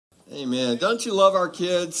Amen. Don't you love our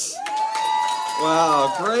kids?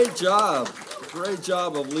 Wow, great job. Great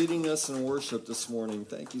job of leading us in worship this morning.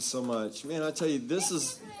 Thank you so much. Man, I tell you, this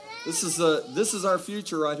is our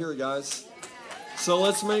future right here, guys. So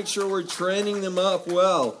let's make sure we're training them up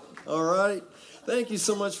well. All right? Thank you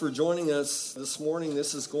so much for joining us this morning.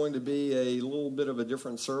 This is going to be a little bit of a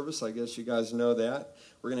different service. I guess you guys know that.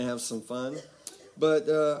 We're going to have some fun. But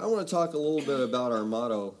I want to talk a little bit about our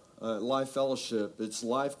motto. Life Fellowship, it's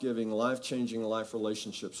life-giving, life-changing life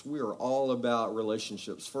relationships. We are all about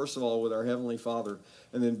relationships. First of all, with our Heavenly Father,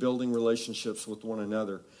 and then building relationships with one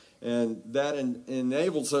another. And that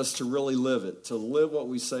enables us to really live it, to live what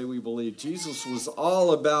we say we believe. Jesus was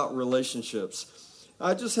all about relationships.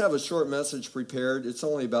 I just have a short message prepared. It's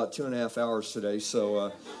only about 2.5 hours today,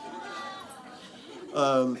 so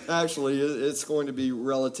actually it's going to be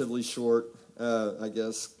relatively short, I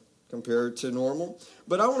guess, compared to normal.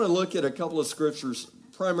 But I want to look at a couple of scriptures,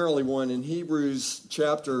 primarily one in Hebrews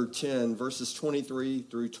chapter 10, verses 23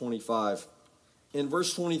 through 25. In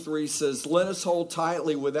verse 23 says, "Let us hold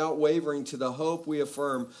tightly without wavering to the hope we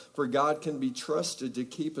affirm, for God can be trusted to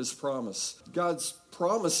keep his promise." God's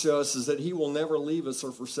promise to us is that he will never leave us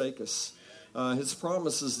or forsake us. His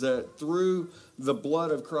promise is that through the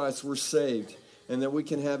blood of Christ we're saved, and that we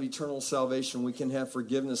can have eternal salvation, we can have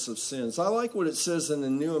forgiveness of sins. I like what it says in the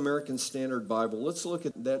New American Standard Bible. Let's look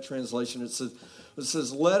at that translation. It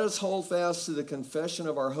says, "Let us hold fast to the confession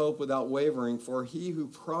of our hope without wavering, for he who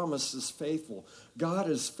promised is faithful." God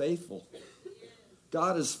is faithful.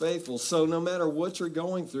 God is faithful. So no matter what you're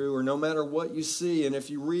going through or no matter what you see, and if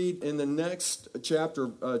you read in the next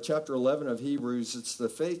chapter, chapter 11 of Hebrews, it's the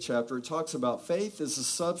faith chapter, it talks about faith is the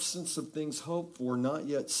substance of things hoped for, not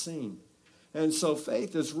yet seen. And so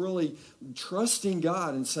faith is really trusting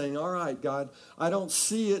God and saying, all right, God, I don't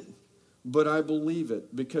see it, but I believe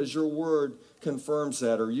it because your word confirms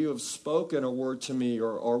that, or you have spoken a word to me,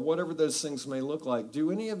 or whatever those things may look like.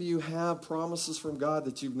 Do any of you have promises from God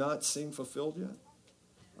that you've not seen fulfilled yet?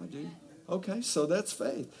 I do. Okay, so that's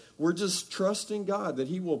faith. We're just trusting God that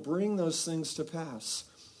he will bring those things to pass.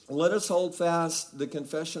 Let us hold fast the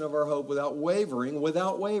confession of our hope without wavering,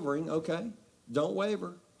 okay? Don't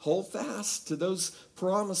waver. Hold fast to those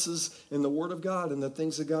promises in the Word of God and the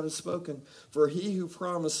things that God has spoken. For he who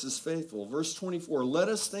promised is faithful. Verse 24, let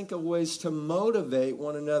us think of ways to motivate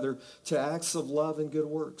one another to acts of love and good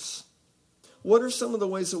works. What are some of the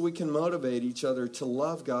ways that we can motivate each other to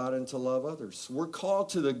love God and to love others? We're called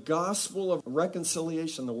to the gospel of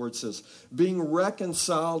reconciliation, the Word says. Being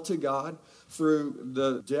reconciled to God through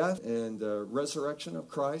the death and resurrection of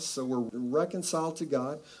Christ. So we're reconciled to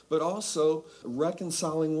God, but also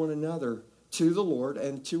reconciling one another to the Lord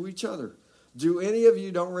and to each other. Do any of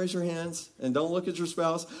you, don't raise your hands and don't look at your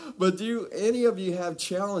spouse, but do any of you have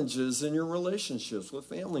challenges in your relationships with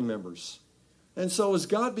family members? And so as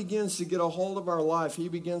God begins to get a hold of our life, he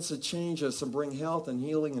begins to change us and bring health and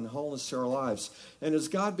healing and wholeness to our lives. And as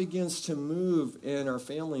God begins to move in our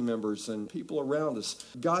family members and people around us,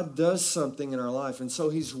 God does something in our life. And so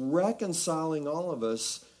he's reconciling all of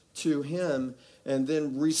us to him and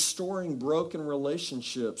then restoring broken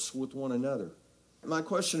relationships with one another. My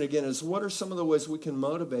question again is, what are some of the ways we can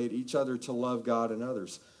motivate each other to love God and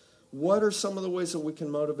others? What are some of the ways that we can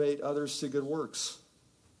motivate others to good works?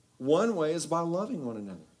 One way is by loving one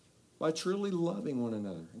another, by truly loving one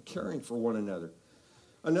another and caring for one another.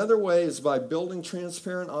 Another way is by building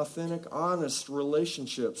transparent, authentic, honest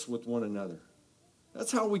relationships with one another.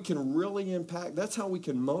 That's how we can really impact, that's how we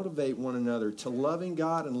can motivate one another to loving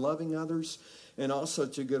God and loving others and also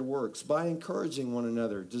to good works, by encouraging one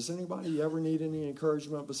another. Does anybody ever need any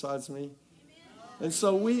encouragement besides me? And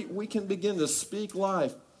so we can begin to speak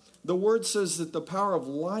life. The Word says that the power of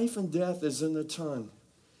life and death is in the tongue.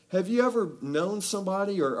 Have you ever known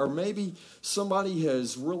somebody, or maybe somebody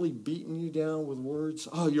has really beaten you down with words?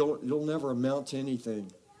 Oh, you'll never amount to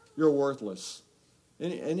anything. You're worthless.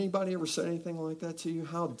 Anybody ever said anything like that to you?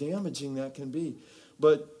 How damaging that can be.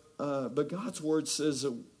 But God's word says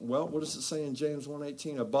that, well, what does it say in James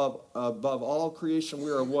 1:18? Above all creation,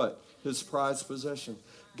 we are what? His prized possession.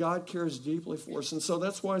 God cares deeply for us. And so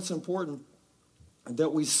that's why it's important that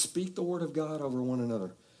we speak the word of God over one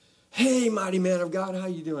another. Hey, mighty man of God, how are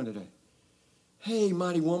you doing today? Hey,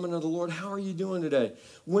 mighty woman of the Lord, how are you doing today?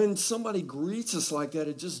 When somebody greets us like that,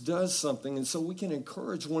 it just does something. And so we can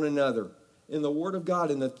encourage one another in the Word of God,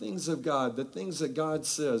 in the things of God, the things that God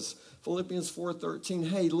says. Philippians 4:13,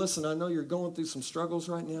 hey, listen, I know you're going through some struggles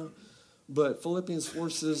right now, but Philippians 4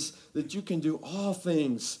 says that you can do all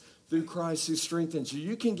things through Christ who strengthens you.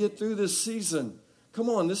 You can get through this season Come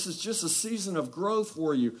on, this is just a season of growth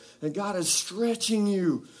for you. And God is stretching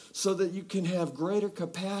you so that you can have greater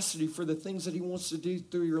capacity for the things that he wants to do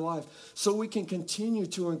through your life. So we can continue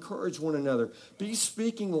to encourage one another. Be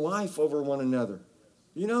speaking life over one another.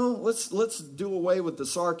 You know, let's do away with the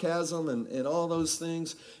sarcasm and all those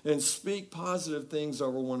things and speak positive things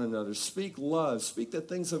over one another. Speak love. Speak the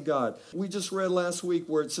things of God. We just read last week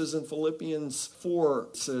where it says in Philippians 4,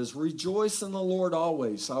 it says, rejoice in the Lord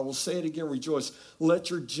always. I will say it again, rejoice. Let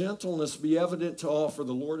your gentleness be evident to all, for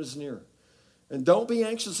the Lord is near. And don't be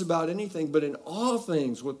anxious about anything, but in all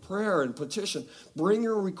things, with prayer and petition, bring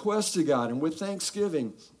your request to God and with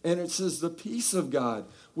thanksgiving. And it says, the peace of God,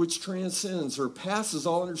 which transcends or passes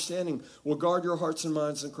all understanding, will guard your hearts and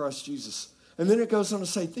minds in Christ Jesus. And then it goes on to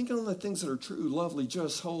say, think on the things that are true, lovely,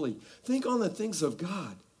 just, holy. Think on the things of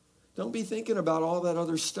God. Don't be thinking about all that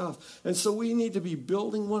other stuff. And so we need to be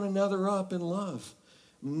building one another up in love,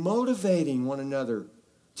 motivating one another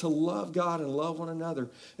to love God and love one another,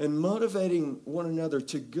 and motivating one another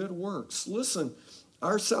to good works. Listen,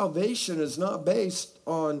 our salvation is not based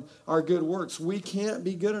on our good works. We can't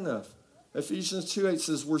be good enough. Ephesians 2:8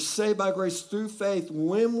 says, we're saved by grace through faith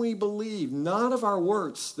when we believe, not of our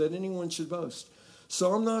works, that anyone should boast.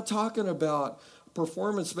 So I'm not talking about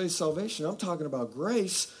performance-based salvation. I'm talking about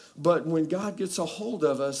grace. But when God gets a hold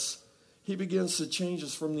of us, he begins to change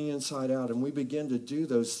us from the inside out, and we begin to do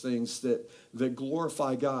those things that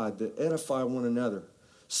glorify God, that edify one another.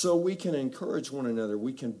 So we can encourage one another.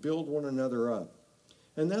 We can build one another up.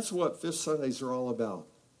 And that's what Fifth Sundays are all about,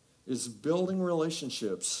 is building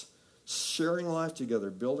relationships, sharing life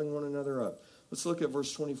together, building one another up. Let's look at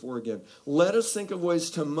verse 24 again. Let us think of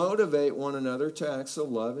ways to motivate one another to acts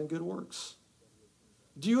of love and good works.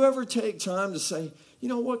 Do you ever take time to say, you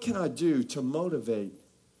know, what can I do to motivate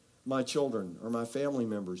my children or my family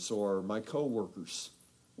members or my co-workers?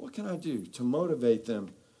 What can I do to motivate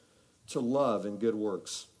them to love and good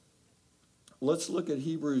works? Let's look at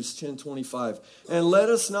Hebrews 10:25. And let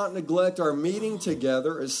us not neglect our meeting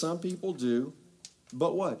together as some people do,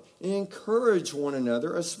 but what? Encourage one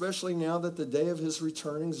another, especially now that the day of his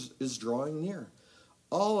returning is drawing near.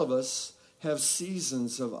 All of us have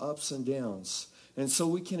seasons of ups and downs. And so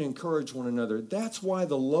we can encourage one another. That's why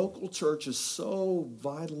the local church is so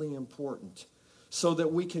vitally important, so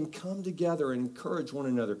that we can come together and encourage one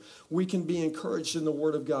another. We can be encouraged in the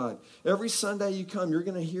Word of God. Every Sunday you come, you're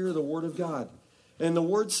going to hear the Word of God. And the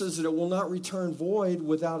Word says that it will not return void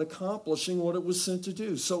without accomplishing what it was sent to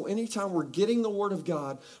do. So anytime we're getting the Word of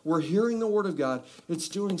God, we're hearing the Word of God, it's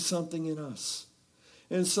doing something in us.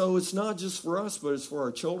 And so it's not just for us, but it's for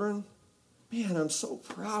our children. Man, I'm so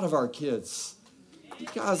proud of our kids. You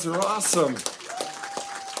guys are awesome.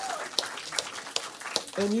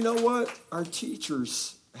 And you know what? Our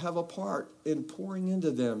teachers have a part in pouring into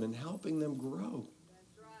them and helping them grow.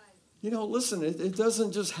 That's right. You know, listen, it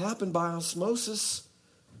doesn't just happen by osmosis.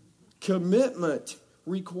 Commitment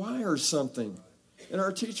requires something. And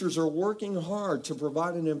our teachers are working hard to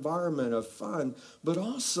provide an environment of fun, but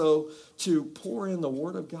also to pour in the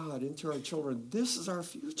Word of God into our children. This is our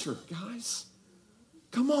future, guys.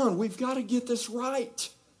 Come on, we've got to get this right.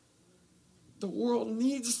 The world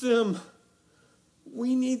needs them.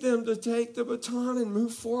 We need them to take the baton and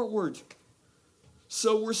move forward.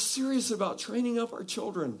 So we're serious about training up our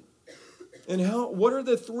children. And what are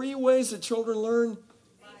the 3 ways that children learn?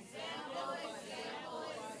 Example.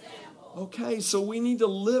 Okay, so we need to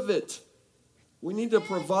live it. We need to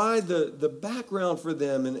provide the background for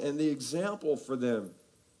them and the example for them.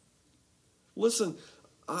 Listen,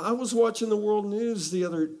 I was watching the world news the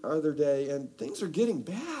other day, and things are getting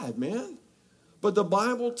bad, man. But the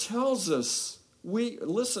Bible tells us,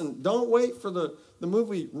 listen, don't wait for the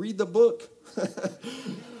movie, read the book.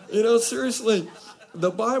 You know, seriously,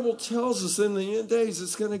 the Bible tells us in the end days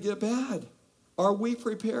it's going to get bad. Are we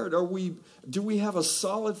prepared? Do we have a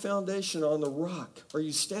solid foundation on the rock? Are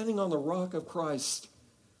you standing on the rock of Christ?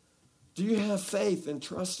 Do you have faith and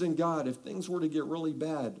trust in God? If things were to get really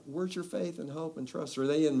bad, where's your faith and hope and trust? Are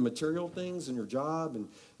they in material things, in your job, and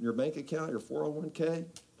your bank account, your 401k?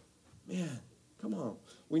 Man, come on.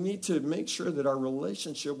 We need to make sure that our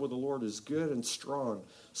relationship with the Lord is good and strong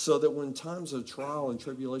so that when times of trial and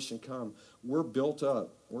tribulation come, we're built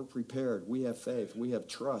up, we're prepared, we have faith, we have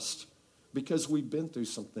trust because we've been through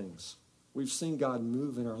some things. We've seen God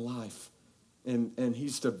move in our life, and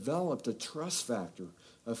he's developed a trust factor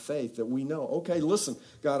of faith that we know, okay, listen,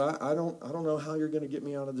 God, I don't know how you're going to get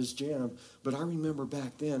me out of this jam, but I remember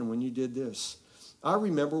back then when you did this. I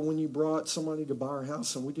remember when you brought somebody to buy our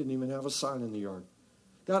house and we didn't even have a sign in the yard.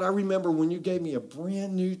 God, I remember when you gave me a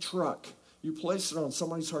brand new truck You place it on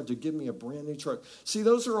somebody's heart to give me a brand new truck. See,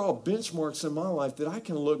 those are all benchmarks in my life that I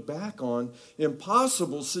can look back on.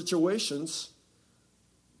 Impossible situations,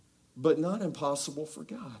 but not impossible for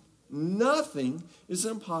God. Nothing is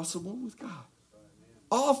impossible with God.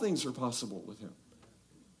 All things are possible with him.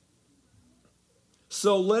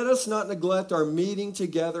 So let us not neglect our meeting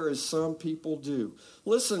together as some people do.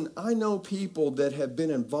 Listen, I know people that have been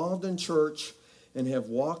involved in church and have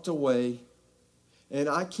walked away, and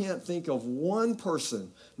I can't think of one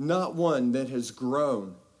person, not one, that has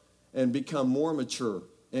grown and become more mature,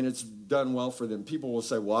 and it's done well for them. People will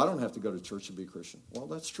say, well, I don't have to go to church to be a Christian. Well,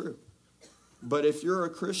 that's true. But if you're a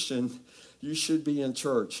Christian, you should be in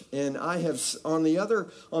church. And I have, on the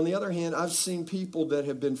other hand, I've seen people that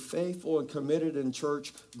have been faithful and committed in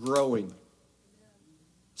church growing.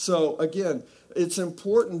 So again, it's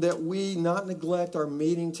important that we not neglect our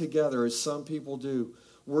meeting together as some people do.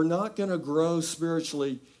 We're not going to grow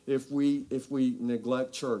spiritually if we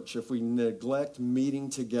neglect church, if we neglect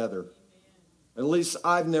meeting together. At least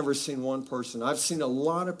I've never seen one person. I've seen a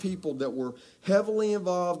lot of people that were heavily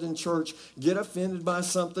involved in church get offended by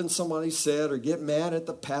something somebody said or get mad at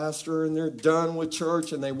the pastor, and they're done with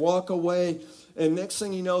church and they walk away, and next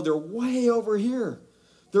thing you know, they're way over here.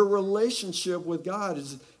 Their relationship with God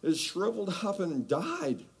is shriveled up and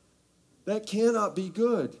died. That cannot be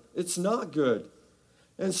good. It's not good.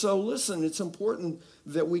 And so listen, it's important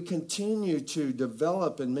that we continue to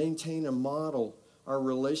develop and maintain and model our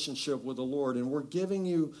relationship with the Lord. And we're giving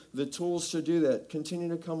you the tools to do that. Continue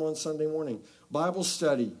to come on Sunday morning. Bible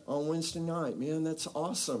study on Wednesday night. Man, that's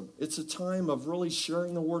awesome. It's a time of really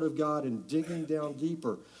sharing the Word of God and digging down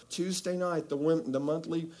deeper. Tuesday night, the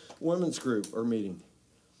monthly women's group are meeting.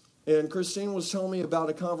 And Christine was telling me about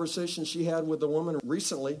a conversation she had with a woman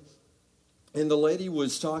recently. And the lady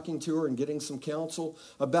was talking to her and getting some counsel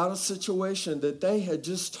about a situation that they had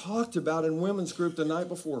just talked about in women's group the night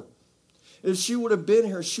before. If she would have been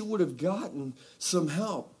here, she would have gotten some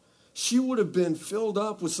help. She would have been filled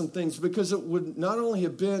up with some things, because it would not only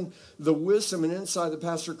have been the wisdom and insight that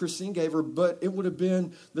Pastor Christine gave her, but it would have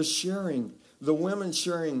been the sharing, the women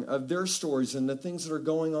sharing of their stories and the things that are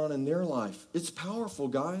going on in their life. It's powerful,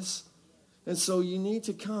 guys. And so you need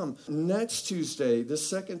to come. Next Tuesday, the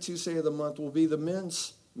second Tuesday of the month, will be the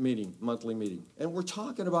men's meeting, monthly meeting. And we're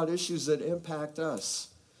talking about issues that impact us.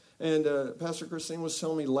 And Pastor Christine was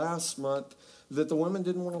telling me last month that the women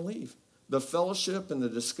didn't want to leave. The fellowship and the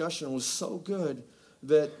discussion was so good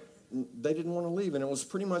that they didn't want to leave. And it was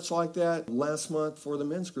pretty much like that last month for the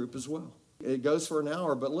men's group as well. It goes for an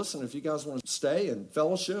hour, but listen, if you guys want to stay and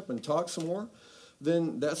fellowship and talk some more,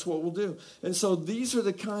 then that's what we'll do. And so these are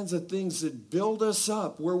the kinds of things that build us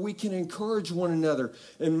up, where we can encourage one another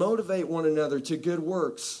and motivate one another to good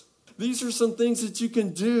works. These are some things that you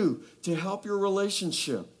can do to help your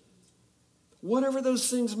relationship. Whatever those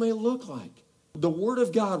things may look like. The Word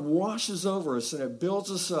of God washes over us and it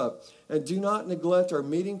builds us up. And do not neglect our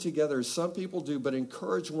meeting together as some people do, but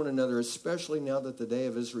encourage one another, especially now that the day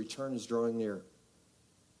of his return is drawing near.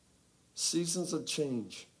 Seasons of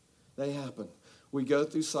change, they happen. We go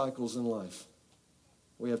through cycles in life.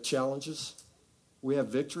 We have challenges. We have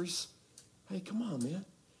victories. Hey, come on, man.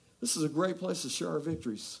 This is a great place to share our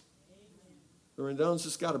victories. The Rendones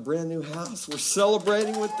just got a brand new house. We're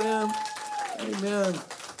celebrating with them. Amen.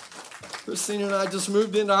 Christina and I just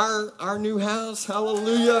moved into our new house.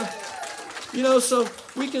 Hallelujah. You know, so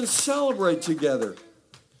we can celebrate together.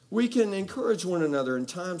 We can encourage one another in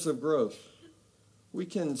times of growth. We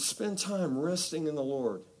can spend time resting in the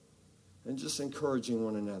Lord and just encouraging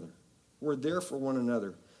one another. We're there for one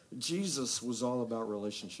another. Jesus was all about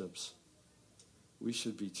relationships. We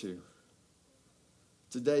should be too.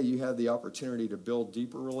 Today you have the opportunity to build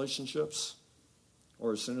deeper relationships,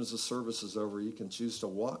 or as soon as the service is over, you can choose to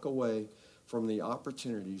walk away from the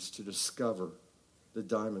opportunities to discover the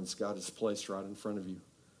diamonds God has placed right in front of you.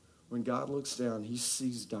 When God looks down, he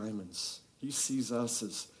sees diamonds. He sees us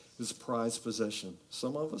as his prized possession.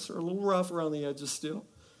 Some of us are a little rough around the edges still,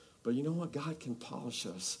 but you know what? God can polish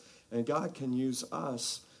us, and God can use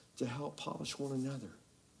us to help polish one another.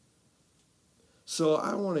 So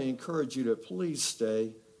I want to encourage you to please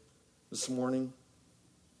stay this morning.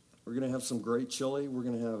 We're going to have some great chili. We're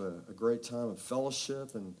going to have a great time of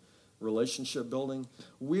fellowship and relationship building.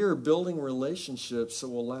 We are building relationships that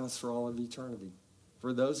will last for all of eternity.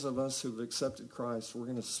 For those of us who've accepted Christ, we're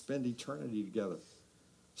going to spend eternity together.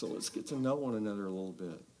 So let's get to know one another a little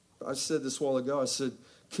bit. I said this a while ago. I said,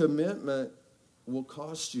 commitment will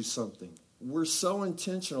cost you something. We're so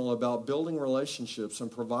intentional about building relationships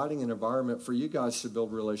and providing an environment for you guys to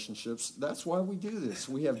build relationships. That's why we do this.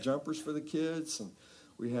 We have jumpers for the kids, and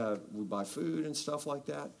we buy food and stuff like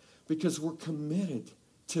that, because we're committed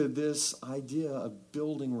to this idea of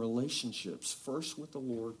building relationships, first with the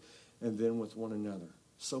Lord and then with one another.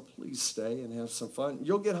 So please stay and have some fun.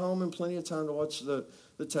 You'll get home in plenty of time to watch the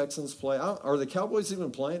Texans play. Are the Cowboys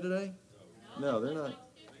even playing today? No, they're not.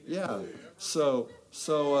 Yeah. So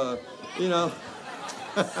you know.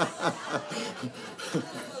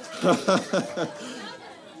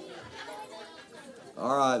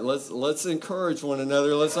 All right, let's encourage one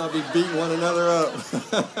another. Let's not be beating one another up.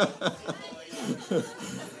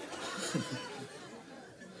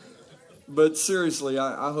 But seriously,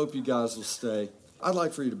 I hope you guys will stay. I'd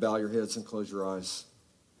like for you to bow your heads and close your eyes.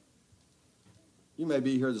 You may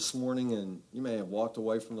be here this morning and you may have walked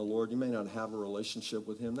away from the Lord. You may not have a relationship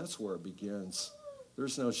with Him. That's where it begins.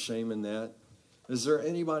 There's no shame in that. Is there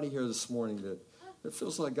anybody here this morning that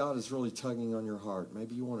feels like God is really tugging on your heart?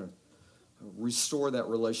 Maybe you want to restore that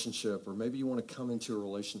relationship, or maybe you want to come into a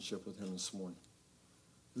relationship with Him this morning.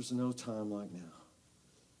 There's no time like now.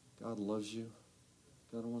 God loves you.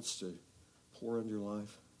 God wants to pour into your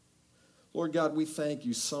life. Lord God, we thank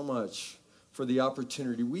you so much for the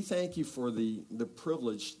opportunity. We thank you for the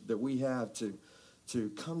privilege that we have to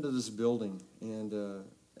come to this building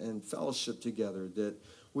and fellowship together, that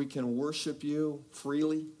we can worship you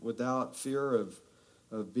freely without fear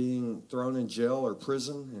of being thrown in jail or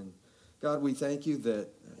prison. And God, we thank you that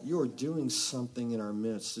you are doing something in our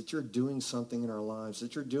midst, that you're doing something in our lives,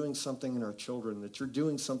 that you're doing something in our children, that you're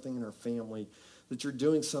doing something in our family, that you're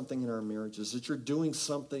doing something in our marriages, that you're doing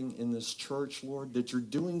something in this church, Lord, that you're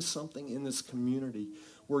doing something in this community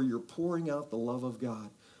where you're pouring out the love of God,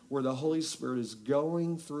 where the Holy Spirit is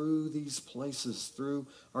going through these places, through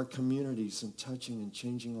our communities and touching and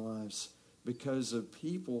changing lives because of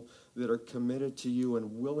people that are committed to you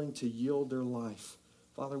and willing to yield their life.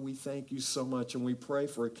 Father, we thank you so much, and we pray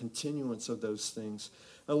for a continuance of those things.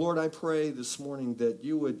 And Lord, I pray this morning that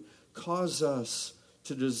you would cause us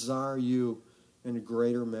to desire you in a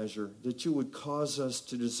greater measure, that you would cause us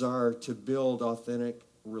to desire to build authentic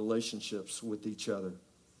relationships with each other.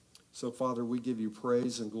 So, Father, we give you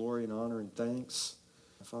praise and glory and honor and thanks.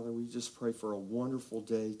 Father, we just pray for a wonderful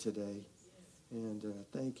day today. And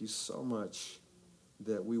thank you so much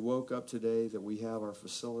that we woke up today, that we have our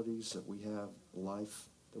facilities, that we have life,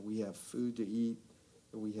 that we have food to eat,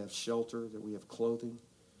 that we have shelter, that we have clothing.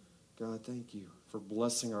 God, thank you for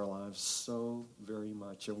blessing our lives so very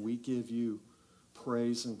much. And we give you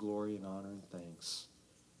praise and glory and honor and thanks.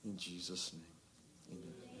 In Jesus' name,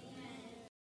 amen.